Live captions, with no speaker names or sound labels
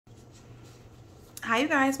Hi you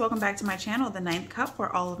guys, welcome back to my channel, The Ninth Cup,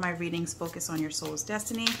 where all of my readings focus on your soul's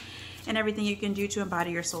destiny and everything you can do to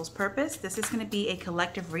embody your soul's purpose. This is going to be a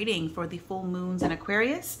collective reading for the full moons in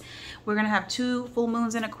Aquarius. We're going to have two full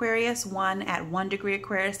moons in Aquarius, one at 1 degree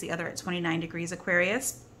Aquarius, the other at 29 degrees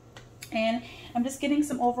Aquarius. And I'm just getting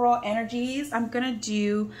some overall energies. I'm going to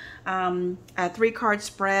do a 3-card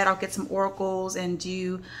spread. I'll get some oracles and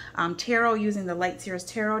do tarot using the Light Seers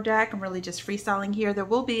Tarot deck. I'm really just freestyling here. There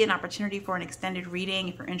will be an opportunity for an extended reading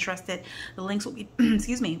if you're interested. The links will be,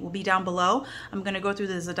 excuse me, will be down below. I'm going to go through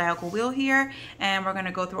the zodiacal wheel here, and we're going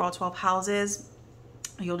to go through all 12 houses.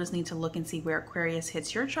 You'll just need to look and see where Aquarius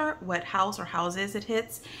hits your chart, what house or houses it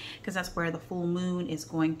hits, because that's where the full moon is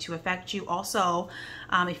going to affect you. Also,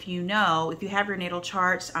 if you have your natal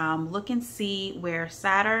chart, look and see where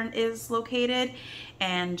Saturn is located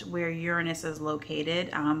and where Uranus is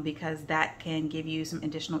located, because that can give you some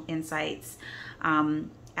additional insights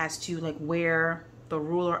as to like where the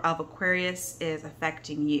ruler of Aquarius is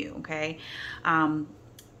affecting you, okay?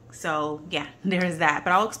 So yeah, there's that,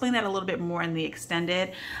 but I'll explain that a little bit more in the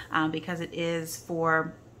extended because it is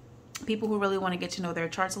for people who really want to get to know their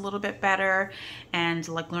charts a little bit better and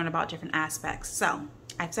like learn about different aspects. So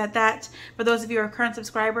I've said that. For those of you who are current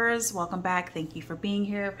subscribers, welcome back. Thank you for being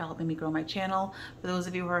here, for helping me grow my channel. For those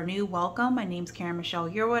of you who are new, welcome. My name's Karen Michelle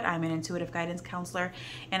Yearwood. I'm an intuitive guidance counselor,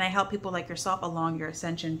 and I help people like yourself along your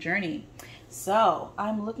ascension journey. So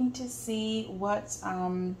I'm looking to see what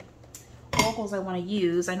oracles I want to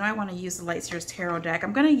use. I know I want to use the Light Seers Tarot deck.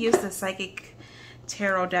 I'm going to use the Psychic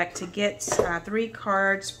Tarot deck to get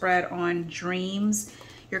 3-card spread on dreams,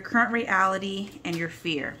 your current reality, and your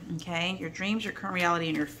fear. Okay, your dreams, your current reality,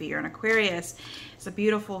 and your fear. And Aquarius is a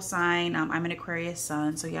beautiful sign. I'm an Aquarius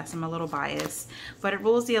sun, so yes, I'm a little biased, but it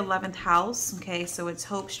rules the 11th house. Okay, so it's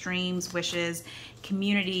hopes, dreams, wishes,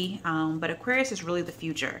 community, but Aquarius is really the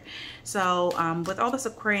future. So with all this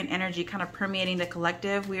Aquarian energy kind of permeating the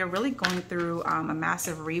collective, we are really going through a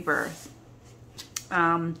massive rebirth.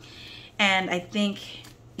 And I think,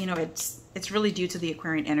 you know, it's really due to the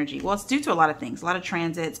Aquarian energy. Well, it's due to a lot of things, a lot of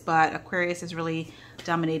transits, but Aquarius is really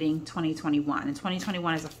dominating 2021. And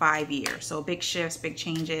 2021 is a 5-year. So big shifts, big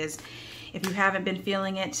changes. If you haven't been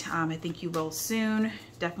feeling it, I think you will soon,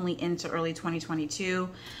 definitely into early 2022.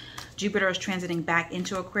 Jupiter is transiting back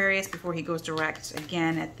into Aquarius before he goes direct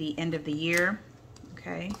again at the end of the year.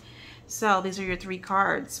 Okay, so these are your 3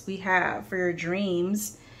 cards. We have for your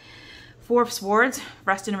dreams, 4 of Swords,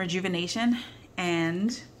 rest and rejuvenation,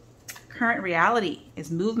 and current reality is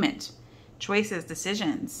movement, choices,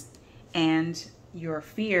 decisions, and your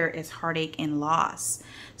fear is heartache and loss.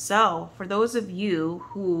 So for those of you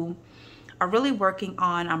who are really working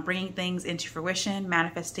on bringing things into fruition,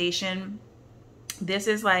 manifestation, this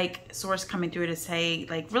is like source coming through to say,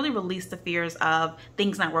 like, really release the fears of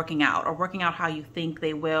things not working out or working out how you think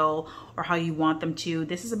they will or how you want them to.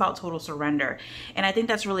 This is about total surrender. And I think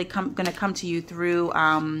that's really going to come to you through,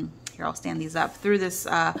 here, I'll stand these up, through this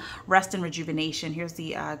rest and rejuvenation. Here's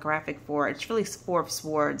the graphic for it. It's really 4 of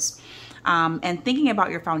Swords. And thinking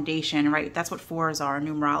about your foundation, right? That's what 4s are in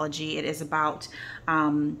numerology. It is about,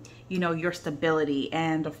 you know, your stability.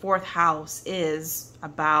 And the 4th house is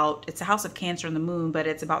about, it's a house of Cancer and the moon, but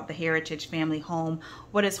it's about the heritage, family, home.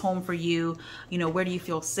 What is home for you? You know, where do you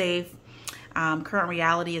feel safe? Current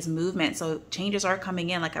reality is movement. So changes are coming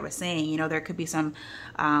in, like I was saying. You know, there could be some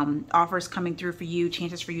offers coming through for you,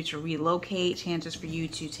 chances for you to relocate, chances for you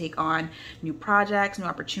to take on new projects, new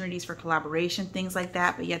opportunities for collaboration, things like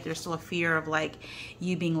that. But yet there's still a fear of like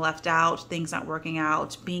you being left out, things not working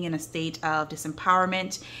out, being in a state of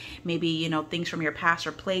disempowerment. Maybe, you know, things from your past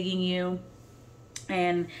are plaguing you.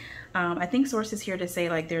 And I think source is here to say,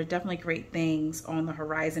 like, there are definitely great things on the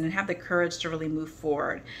horizon, and have the courage to really move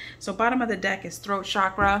forward. So bottom of the deck is throat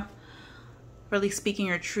chakra, really speaking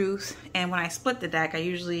your truth. And when I split the deck, I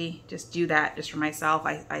usually just do that just for myself.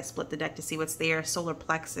 I split the deck to see what's there. Solar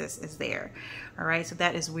plexus is there. All right, so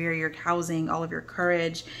that is where you're housing all of your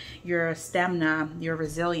courage, your stamina, your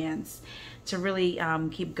resilience to really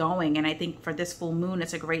keep going. And I think for this full moon,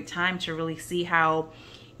 it's a great time to really see how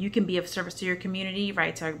you can be of service to your community,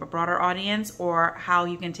 right, to a broader audience, or how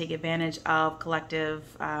you can take advantage of collective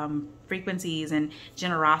frequencies and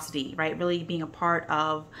generosity, right? Really being a part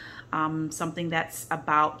of something that's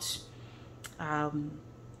about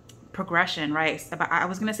progression, right? I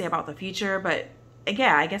was gonna say about the future, but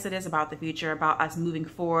yeah, I guess it is about the future, about us moving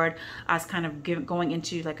forward, us kind of going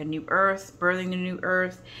into like a new earth, birthing the new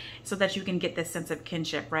earth, so that you can get this sense of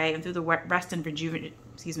kinship, right? And through the rest and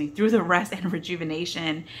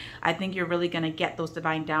rejuvenation, I think you're really going to get those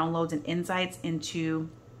divine downloads and insights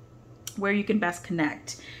into where you can best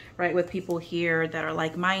connect, right, with people here that are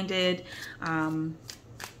like-minded,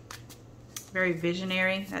 very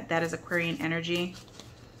visionary. That is Aquarian energy.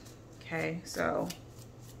 Okay, so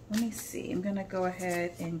let me see. I'm gonna go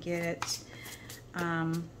ahead and get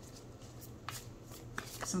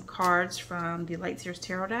some cards from the Light Seers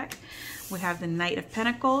Tarot deck. We have the Knight of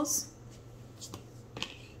Pentacles,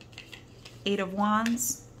 Eight of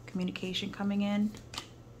Wands, communication coming in,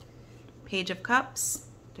 Page of Cups,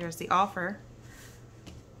 there's the offer,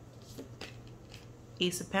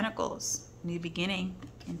 Ace of Pentacles, new beginning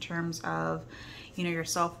in terms of, you know, your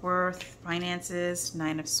self-worth, finances,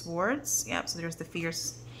 Nine of Swords. Yep, so there's the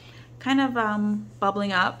fears kind of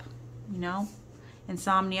bubbling up, you know,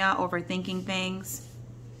 insomnia, overthinking things.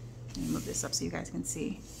 Let me move this up so you guys can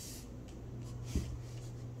see.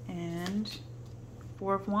 And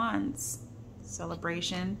Four of Wands,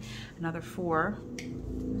 celebration, another 4.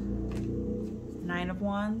 Nine of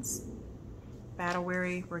Wands, battle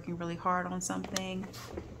weary, working really hard on something.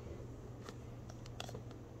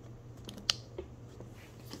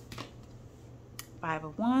 Five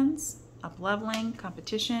of Wands, up leveling,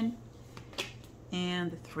 competition.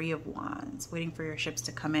 And the Three of Wands, waiting for your ships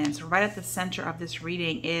to come in. So right at the center of this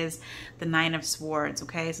reading is the Nine of Swords,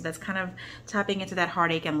 okay? So that's kind of tapping into that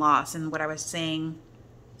heartache and loss, and what I was saying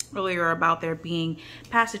earlier about there being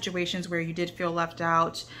past situations where you did feel left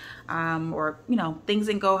out, or, you know, things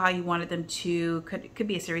didn't go how you wanted them to. Could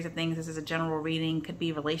be a series of things. This is a general reading. Could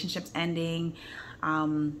be relationships ending,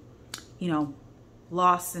 you know,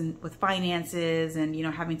 loss with finances, and, you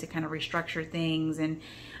know, having to kind of restructure things. And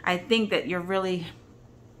I think that you're really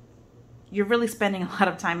spending a lot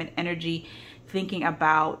of time and energy thinking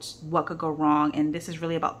about what could go wrong, and this is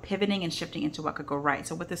really about pivoting and shifting into what could go right.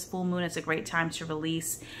 So with this full moon, it's a great time to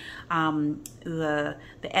release the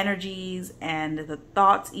energies and the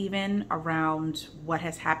thoughts even around what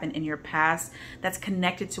has happened in your past that's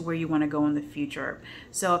connected to where you want to go in the future.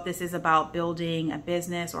 So if this is about building a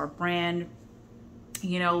business or a brand,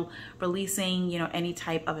 you know, releasing, you know, any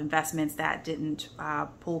type of investments that didn't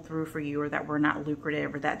pull through for you, or that were not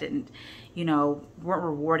lucrative, or that didn't, you know, weren't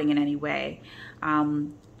rewarding in any way.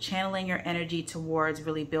 Channeling your energy towards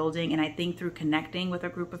really building, and I think through connecting with a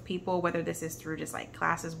group of people, whether this is through just like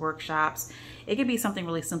classes, workshops, it could be something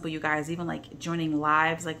really simple, you guys, even like joining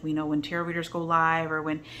lives, like we know when tarot readers go live, or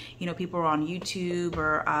when, you know, people are on YouTube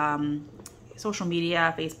or social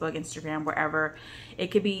media, Facebook, Instagram, wherever.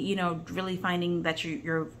 It could be, you know, really finding that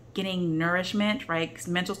you're getting nourishment, right? 'Cause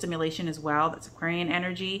mental stimulation as well, that's Aquarian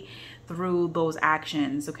energy, through those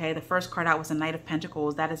actions, okay? The first card out was the Knight of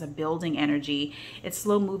Pentacles. That is a building energy. It's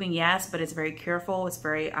slow moving, yes, but it's very careful. It's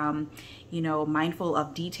very, you know, mindful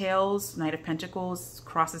of details. Knight of Pentacles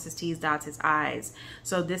crosses his T's, dots his I's.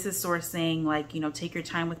 So this is sort of saying, like, you know, take your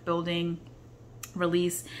time with building,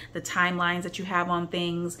 release the timelines that you have on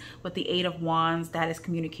things. With the Eight of Wands, that is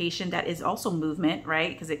communication. That is also movement,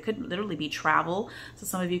 right? Because it could literally be travel. So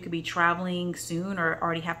some of you could be traveling soon, or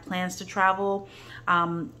already have plans to travel.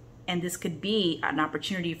 And this could be an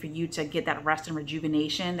opportunity for you to get that rest and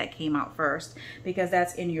rejuvenation that came out first, because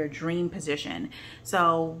that's in your dream position.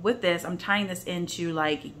 So with this, I'm tying this into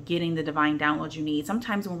like getting the divine downloads you need.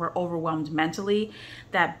 Sometimes when we're overwhelmed mentally,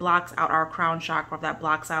 that blocks out our crown chakra, that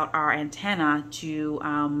blocks out our antenna to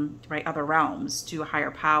right, other realms, to a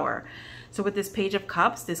higher power. So with this Page of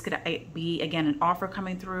Cups, this could be, again, an offer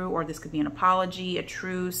coming through, or this could be an apology, a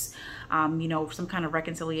truce, you know, some kind of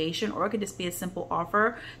reconciliation, or it could just be a simple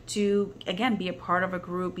offer to, again, be a part of a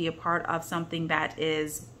group, be a part of something that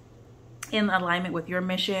is in alignment with your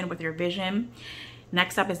mission, with your vision.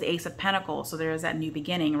 Next up is the Ace of Pentacles. So there is that new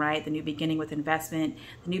beginning, right? The new beginning with investment,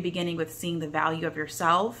 the new beginning with seeing the value of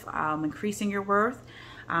yourself, increasing your worth.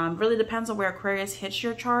 Really depends on where Aquarius hits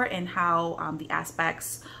your chart and how the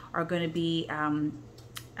aspects are going to be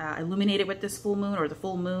illuminated with this full moon, or the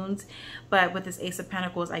full moons. But with this Ace of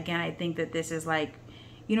Pentacles, again, I think that this is like,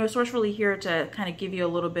 you know, Source really here to kind of give you a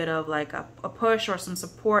little bit of like a push or some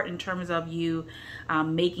support in terms of you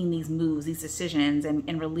making these moves, these decisions,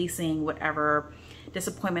 and releasing whatever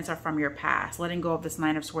disappointments are from your past, letting go of this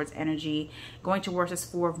Nine of Swords energy, going towards this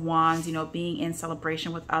Four of Wands, you know, being in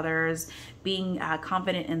celebration with others, being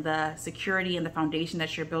confident in the security and the foundation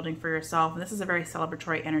that you're building for yourself. And this is a very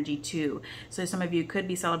celebratory energy too. So some of you could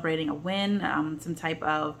be celebrating a win, some type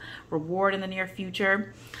of reward in the near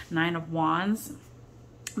future. Nine of Wands.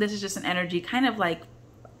 This is just an energy kind of like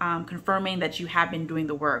confirming that you have been doing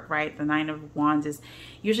the work, right? The Nine of Wands is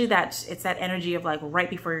usually it's that energy of like right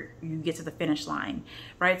before you get to the finish line,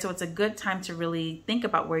 right? So it's a good time to really think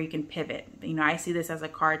about where you can pivot. You know, I see this as a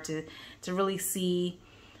card to really see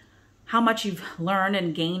how much you've learned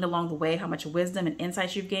and gained along the way, how much wisdom and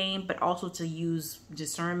insights you've gained, but also to use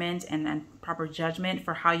discernment and proper judgment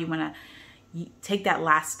for how you want to take that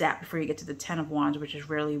last step before you get to the 10 of Wands, which is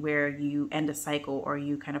really where you end a cycle or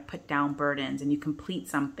you kind of put down burdens and you complete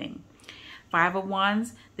something. 5 of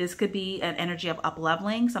Wands, this could be an energy of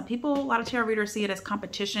up-leveling. Some people, a lot of tarot readers see it as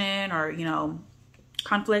competition or, you know,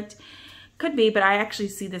 conflict. Could be, but I actually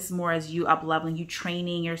see this more as you up-leveling, you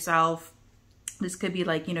training yourself. This could be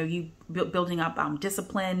like, you know, you building up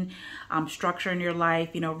discipline, structure in your life,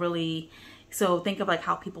 you know, really. So think of like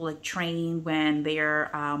how people like train when they're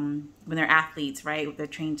athletes, right? They're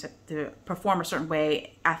trained to perform a certain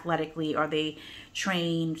way athletically, or they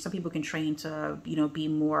train, some people can train to, you know, be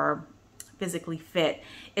more physically fit.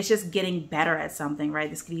 It's just getting better at something, right?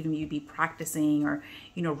 This could even be practicing or,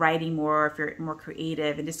 you know, writing more if you're more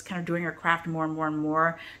creative, and just kind of doing your craft more and more and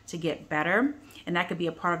more to get better. And that could be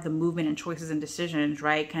a part of the movement and choices and decisions,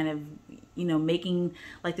 right? Kind of, you know, making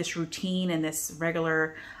like this routine and this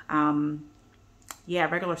regular,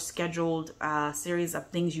 regular scheduled series of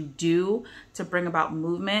things you do to bring about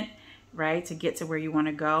movement, right? To get to where you want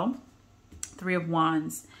to go. 3 of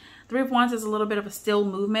Wands. 3 of Wands is a little bit of a still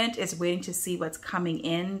movement. It's waiting to see what's coming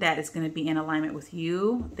in that is going to be in alignment with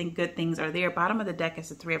you. I think good things are there. Bottom of the deck is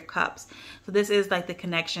the 3 of Cups. So this is like the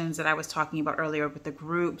connections that I was talking about earlier with the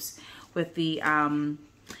groups, with the,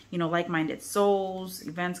 you know, like-minded souls,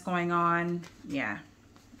 events going on. Yeah.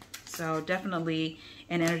 So definitely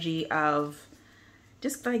an energy of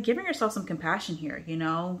just like giving yourself some compassion here, you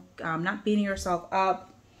know, not beating yourself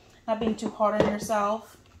up, not being too hard on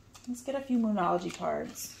yourself. Let's get a few Moonology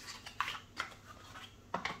cards.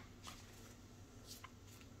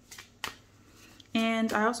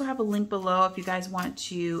 And I also have a link below if you guys want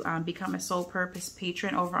to become a Soul Purpose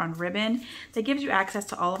Patron over on Ribbon. That gives you access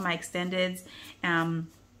to all of my extendeds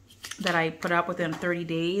that I put up within 30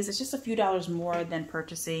 days. It's just a few dollars more than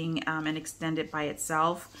purchasing an extended by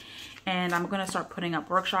itself. And I'm going to start putting up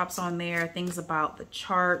workshops on there, things about the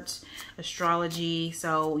chart, astrology.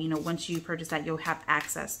 So, you know, once you purchase that, you'll have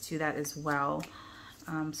access to that as well.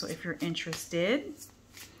 So if you're interested.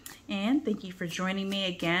 And thank you for joining me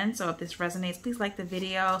again. So if this resonates, please like the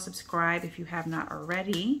video, subscribe if you have not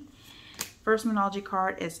already. First Moonology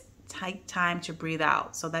card is Take Time to Breathe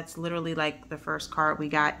Out. So that's literally like the first card we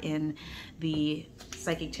got in the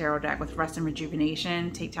Psychic Tarot deck with Rest and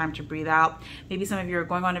Rejuvenation. Take time to breathe out. Maybe some of you are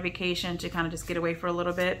going on a vacation to kind of just get away for a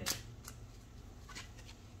little bit.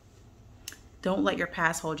 Don't let your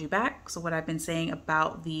past hold you back. So what I've been saying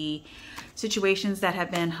about the situations that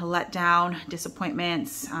have been let down,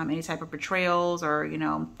 disappointments, any type of betrayals or, you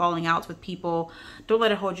know, falling outs with people, don't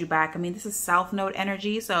let it hold you back. I mean, this is South Node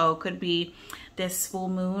energy, so it could be this full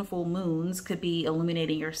moon, full moons could be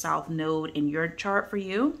illuminating your South Node in your chart for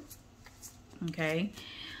you. Okay.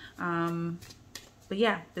 But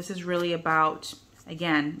yeah, this is really about,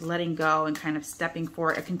 again, letting go and kind of stepping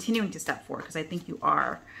forward or continuing to step forward, because I think you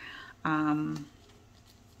are.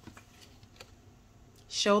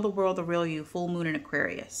 Show the world the real you, full moon in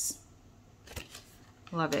Aquarius.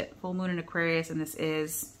 Love it. Full moon in Aquarius, and this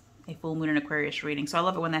is a full moon in Aquarius reading. So I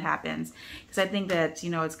love it when that happens, because I think that, you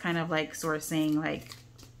know, it's kind of like sort of saying like,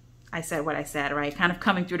 I said what I said, right? Kind of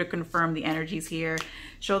coming through to confirm the energies here.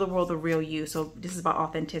 Show the world the real you. So this is about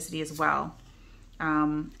authenticity as well.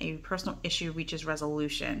 A personal issue reaches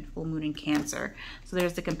resolution. Full moon in Cancer. So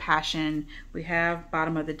there's the compassion. We have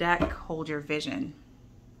bottom of the deck, hold your vision.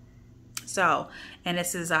 So, and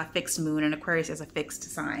this is a fixed moon, and Aquarius is a fixed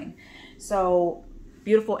sign. So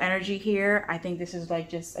beautiful energy here. I think this is like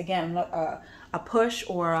just, again, a push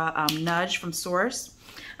or a nudge from source.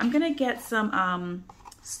 I'm going to get some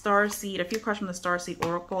Starseed, a few cards from the Starseed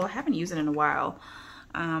Oracle. I haven't used it in a while.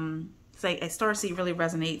 It's like a Starseed really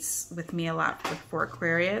resonates with me a lot for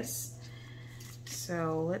Aquarius.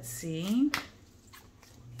 So let's see.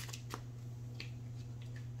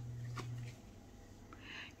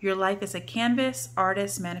 Your life is a canvas,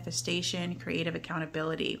 artist, manifestation, creative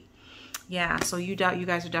accountability. Yeah, so you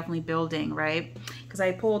guys are definitely building, right? Because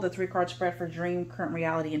I pulled the 3-card spread for dream, current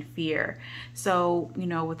reality, and fear. So, you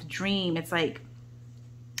know, with dream, it's like,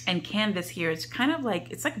 and canvas here, it's kind of like,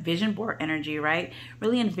 it's like vision board energy, right?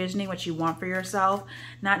 Really envisioning what you want for yourself,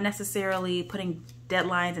 not necessarily putting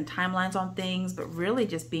deadlines and timelines on things, but really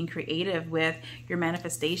just being creative with your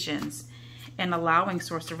manifestations and allowing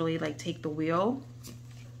source to really like take the wheel.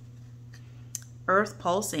 Earth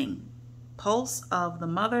pulsing. Pulse of the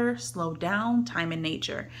mother, slow down, time in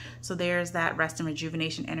nature. So there's that rest and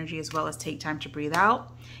rejuvenation energy, as well as take time to breathe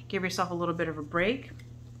out. Give yourself a little bit of a break.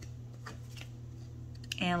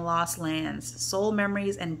 and lost lands, soul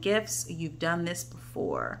memories and gifts. You've done this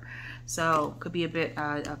before. So could be a bit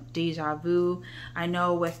of deja vu. I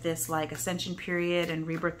know with this like ascension period and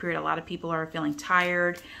rebirth period, a lot of people are feeling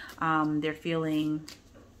tired. They're feeling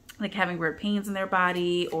like having weird pains in their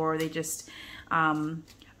body, or they just are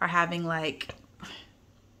having like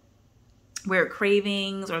weird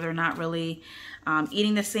cravings, or they're not really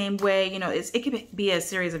eating the same way. You know, it could be a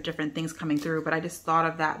series of different things coming through, but I just thought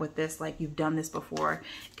of that with this, like you've done this before.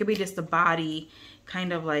 It could be just the body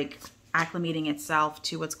kind of like acclimating itself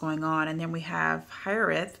to what's going on. And then we have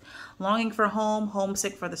Hierith, longing for home,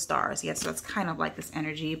 homesick for the stars. Yes, so that's kind of like this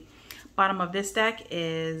energy. Bottom of this deck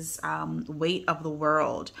is weight of the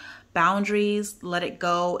world. Boundaries, let it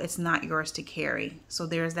go. It's not yours to carry. So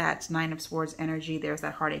there's that Nine of Swords energy. There's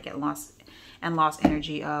that heartache and lost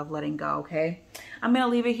energy of letting go. Okay, I'm gonna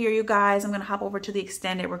leave it here, you guys. I'm gonna hop over to the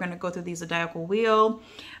extended. We're gonna go through the zodiacal wheel.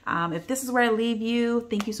 If this is where I leave you,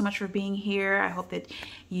 thank you so much for being here. I hope that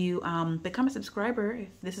you become a subscriber if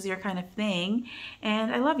this is your kind of thing.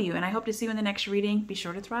 And I love you, and I hope to see you in the next reading. Be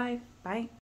sure to thrive. Bye.